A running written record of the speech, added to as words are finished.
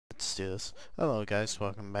do this. Hello guys,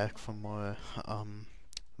 welcome back for more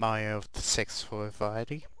Mario 6 for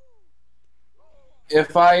variety.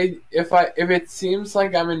 If it seems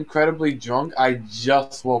like I'm incredibly drunk, I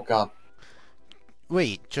just woke up.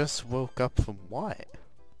 Wait, just woke up from what?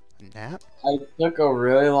 A nap? I took a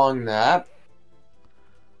really long nap,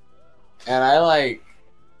 and I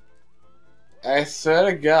swear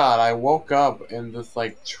to God, I woke up in this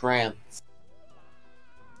trance.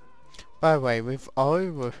 By the way, we've already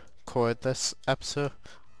recorded this episode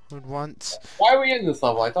once. Why are we in this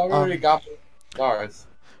level? I thought we already got stars.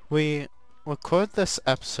 We recorded this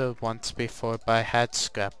episode once before, but I had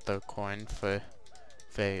scrapped the recording for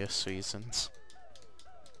various reasons.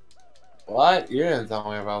 What? You didn't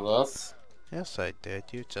tell me about this. Yes, I did.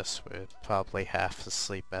 You just were probably half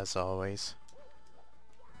asleep as always.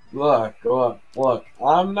 Look.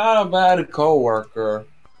 I'm not a bad coworker.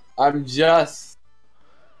 I'm just...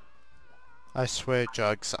 I swear,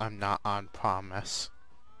 Jugs, I'm not on promise.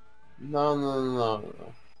 No.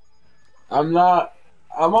 I'm not...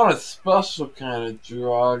 I'm on a special kind of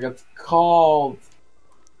drug. It's called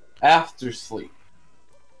after sleep.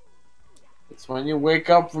 It's when you wake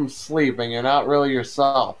up from sleep and you're not really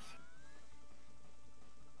yourself.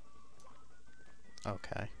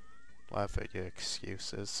 Okay. Whatever your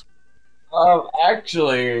excuse is.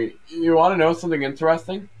 Actually, you want to know something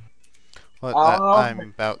interesting? What, that I'm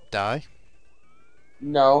about to die?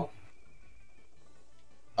 No.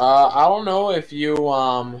 I don't know if you,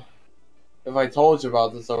 if I told you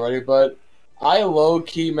about this already, but I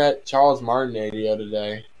low-key met Charles Martinet the other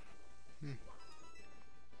day.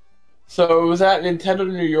 So it was at Nintendo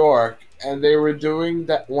New York, and they were doing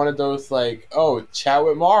one of those, chat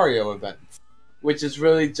with Mario events. Which is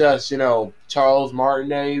really just, Charles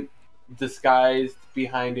Martinet disguised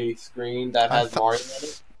behind a screen that has Mario in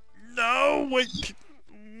it. No, wait.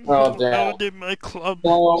 Oh, damn. Out in my club.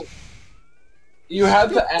 So, you had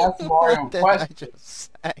to ask Mario What did questions.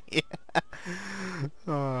 I just say?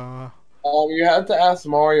 You had to ask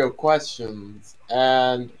Mario questions,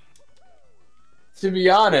 and to be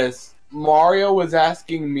honest, Mario was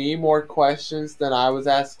asking me more questions than I was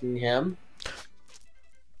asking him.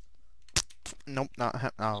 Nope,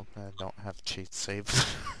 not oh, I don't have cheat saves.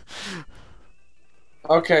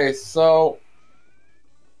 Okay, so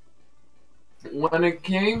when it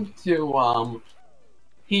came to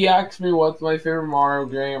he asked me what's my favorite Mario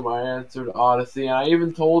game. I answered Odyssey, and I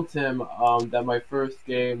even told him that my first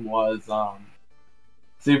game was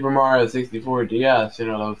Super Mario 64 DS. That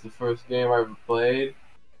was the first game I ever played,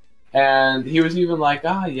 and he was even like,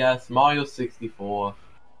 "Ah, yes, Mario 64.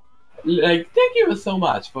 Thank you so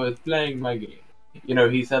much for playing my game."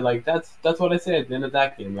 He said that's what I said at the end of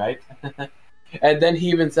that game, right? And then he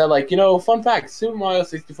even said fun fact, Super Mario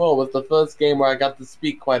 64 was the first game where I got to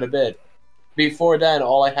speak quite a bit. Before then,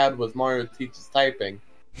 all I had was Mario teaches typing.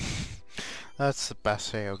 That's the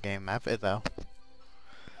best video game ever, though.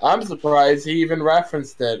 I'm surprised he even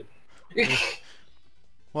referenced it.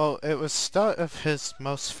 Well, it was start of his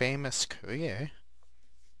most famous career.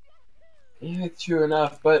 Yeah, true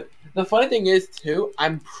enough. But the funny thing is, too,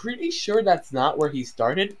 I'm pretty sure that's not where he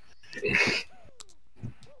started.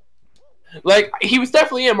 He was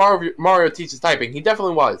definitely in Mario Teaches Typing. He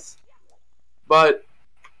definitely was. But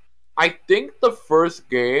I think the first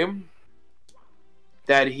game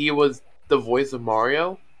that he was the voice of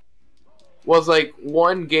Mario was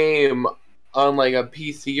one game on a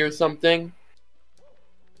PC or something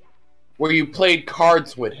where you played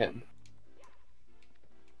cards with him.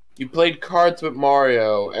 You played cards with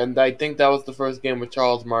Mario, and I think that was the first game with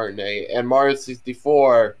Charles Martinet. And Mario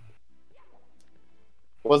 64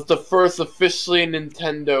 was the first officially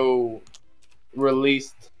Nintendo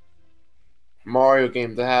released Mario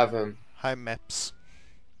game to have him. Hi, Mips.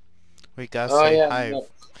 We gotta say hi. Mips.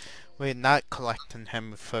 We're not collecting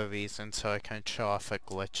him for a reason, so I can show off a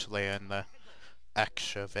glitch later in the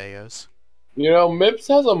extra videos. Mips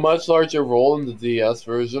has a much larger role in the DS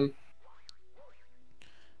version.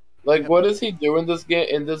 What does he do in this game,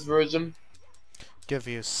 in this version? Give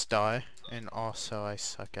you a star, and also I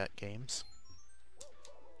suck at games.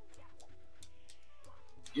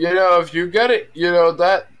 If you get it,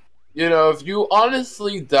 if you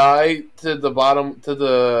honestly die to the bottom, to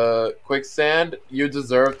the quicksand, you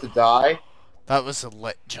deserve to die. That was a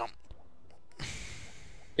lit jump.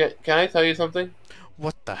 Can I tell you something?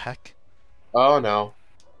 What the heck? Oh no.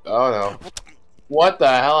 What the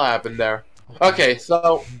hell happened there? Okay,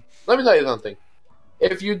 so, let me tell you something.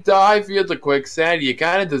 If you die via the quicksand, you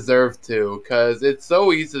kind of deserve to, because it's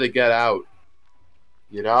so easy to get out.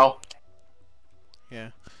 Yeah.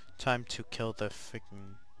 Time to kill the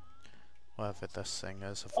freaking... whatever this thing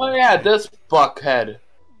is. Oh yeah, this buckhead.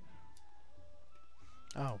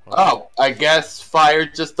 Oh, well. Oh, I guess fire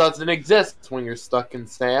just doesn't exist when you're stuck in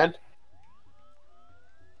sand.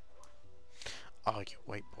 Oh, you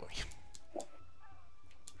white boy.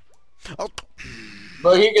 Oh.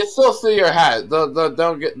 But he can still see your hat.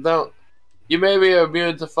 Don't. You may be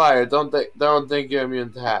immune to fire. Don't think you're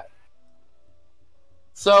immune to hat.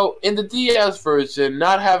 So in the DS version,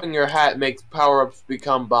 not having your hat makes power-ups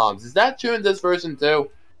become bombs. Is that true in this version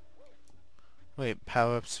too? Wait,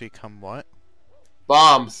 power-ups become what?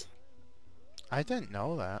 Bombs. I didn't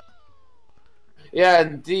know that. Yeah,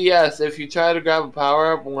 in DS, if you try to grab a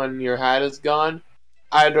power-up when your hat is gone,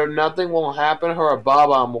 either nothing will happen or a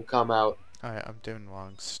bomb will come out. Alright, I'm doing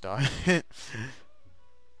wrong start.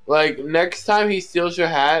 Like, next time he steals your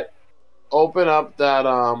hat, open up that,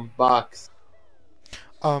 box.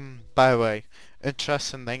 By the way,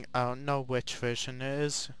 interesting thing, I don't know which version it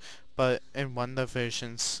is, but in one of the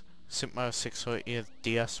versions, Super Mario 6 or either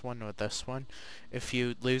DS one or this one, if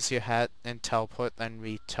you lose your hat and teleport, then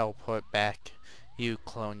re-teleport back, you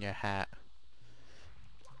clone your hat.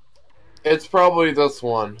 It's probably this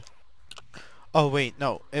one. Oh wait,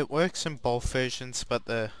 no, it works in both versions, but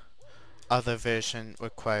the other version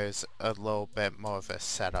requires a little bit more of a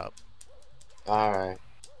setup. Alright.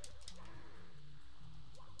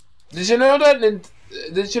 Did you know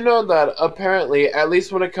that apparently, at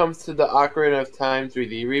least when it comes to the Ocarina of Time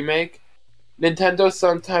 3D remake, Nintendo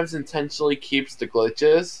sometimes intentionally keeps the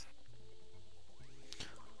glitches?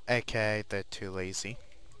 AKA, they're too lazy.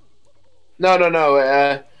 No.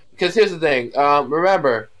 Because here's the thing.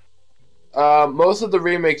 Remember, most of the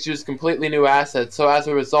remakes use completely new assets, so as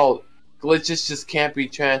a result, glitches just can't be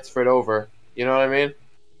transferred over. You know what I mean?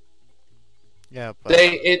 Yeah, but...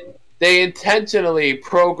 They intentionally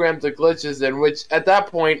programmed the glitches in, which, at that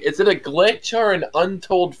point, is it a glitch or an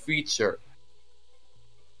untold feature?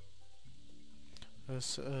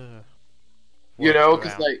 There's, You know,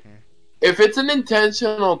 because, like, if it's an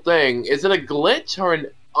intentional thing, is it a glitch or an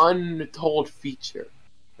untold feature?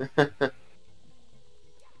 You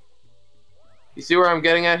see where I'm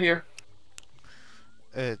getting at here?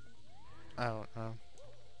 I don't know.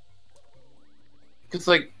 Because,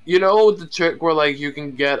 like, you know the trick where, like, you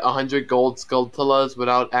can get 100 gold Skulltulas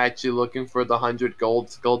without actually looking for the 100 gold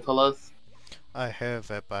Skulltulas? I heard of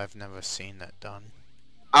it, but I've never seen it done.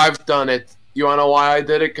 I've done it. You wanna know why I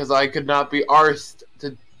did it? Because I could not be arsed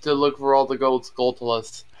to look for all the gold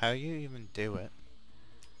Skulltulas. How do you even do it?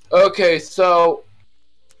 Okay, so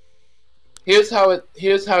here's how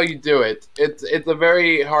you do it. It's a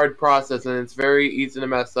very hard process and it's very easy to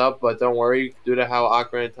mess up, but don't worry, due to how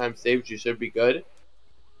Ocarina of Time saves, you should be good.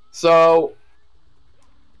 So,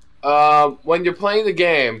 when you're playing the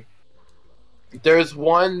game, there's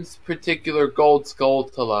one particular gold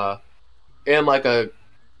Skulltula in like a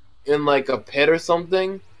pit or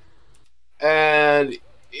something, and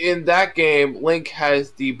in that game, Link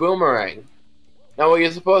has the boomerang. Now, what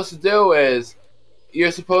you're supposed to do is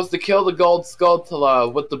you're supposed to kill the gold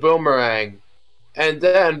Skulltula with the boomerang, and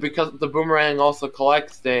then because the boomerang also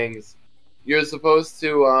collects things, you're supposed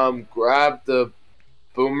to grab the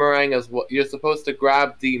boomerang as well. You're supposed to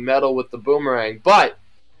grab the medal with the boomerang, but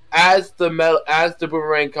as the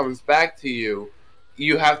boomerang comes back to you,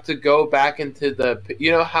 you have to go back into the pit.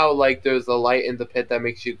 You know how like there's a light in the pit that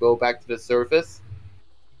makes you go back to the surface?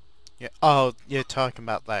 Yeah. Oh, you're talking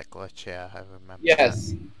about that glitch. Yeah, I remember. Yes.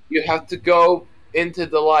 That. You have to go into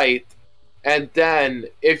the light, and then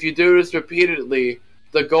if you do this repeatedly,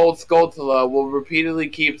 the gold Skulltula will repeatedly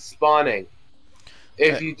keep spawning.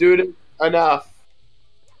 If you do it enough,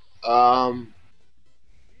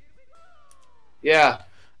 yeah.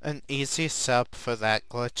 An easy sub for that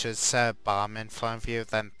glitch is set a bomb in front of you,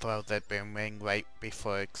 then throw the boomerang right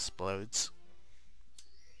before it explodes.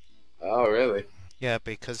 Oh, really? Yeah,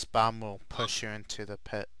 because bomb will push you into the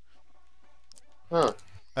pit. Huh.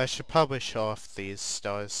 I should probably show off these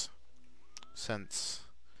stars, since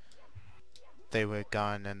they were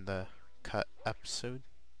gone in the cut episode.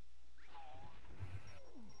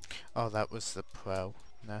 Oh, that was the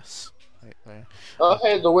pro-ness right there. Oh,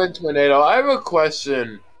 hey, the Wind Tornado. I have a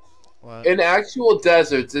question. What? In actual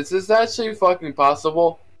deserts, is this actually fucking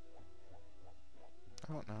possible?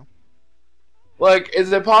 I don't know. Like,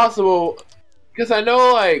 is it possible? Because I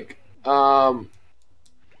know, like,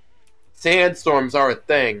 sandstorms are a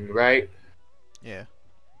thing, right? Yeah.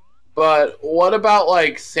 But what about,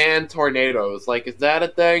 like, sand tornadoes? Like, is that a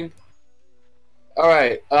thing?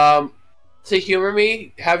 Alright, to humor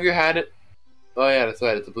me, have you had it? Oh, yeah, that's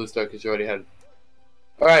right, it's a blue star because you already had it.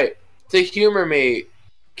 Alright, to humor me,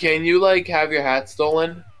 can you, like, have your hat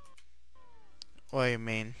stolen? What do you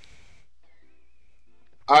mean?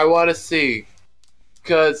 I want to see.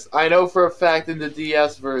 Because I know for a fact in the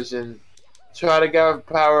DS version, try to get a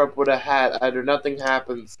power up with a hat, either nothing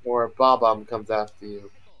happens or a Bob-omb comes after you.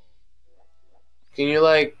 Can you,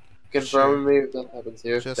 like, confirm Sure. with me if that happens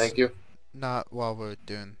here? Just Thank you. not while we're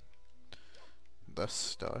doing this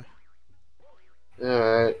stuff.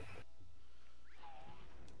 Alright.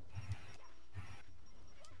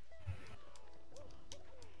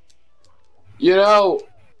 You know,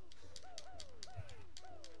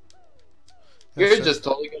 That's you're just. just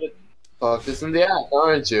totally gonna fuck this in the ass,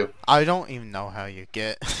 aren't you? I don't even know how you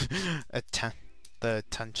get the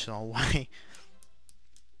attentional way.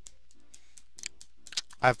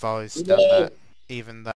 I've always done No. that, even though.